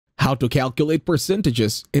How to calculate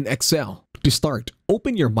percentages in Excel. To start,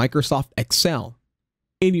 open your Microsoft Excel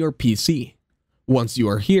in your PC. Once you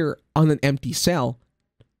are here on an empty cell,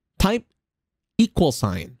 type equal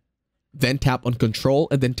sign. Then tap on Control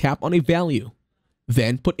and then tap on a value.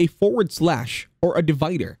 Then put a forward slash or a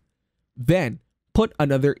divider. Then put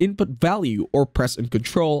another input value or press on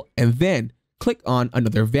Control and then click on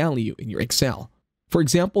another value in your Excel. For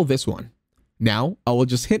example, this one. Now, I will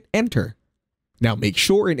just hit Enter. Now make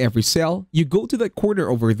sure in every cell, you go to that corner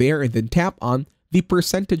over there and then tap on the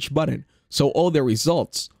percentage button. So all the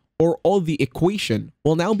results or all the equation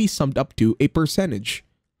will now be summed up to a percentage.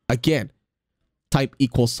 Again, type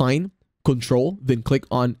equal sign, Control, then click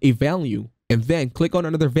on a value, and then click on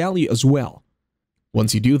another value as well.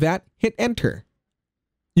 Once you do that, hit Enter.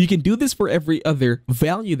 You can do this for every other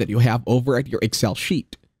value that you have over at your Excel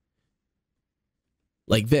sheet.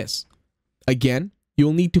 Like this. Again,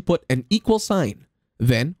 you'll need to put an equal sign,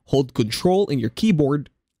 then hold Control in your keyboard,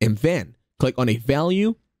 and then click on a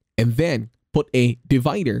value, and then put a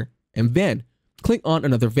divider, and then click on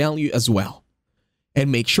another value as well.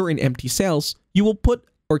 And make sure in empty cells, you will put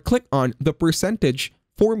or click on the percentage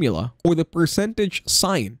formula or the percentage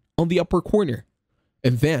sign on the upper corner.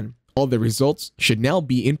 And then all the results should now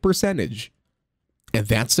be in percentage. And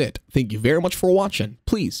that's it. Thank you very much for watching.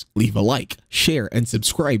 Please leave a like, share, and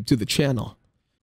subscribe to the channel.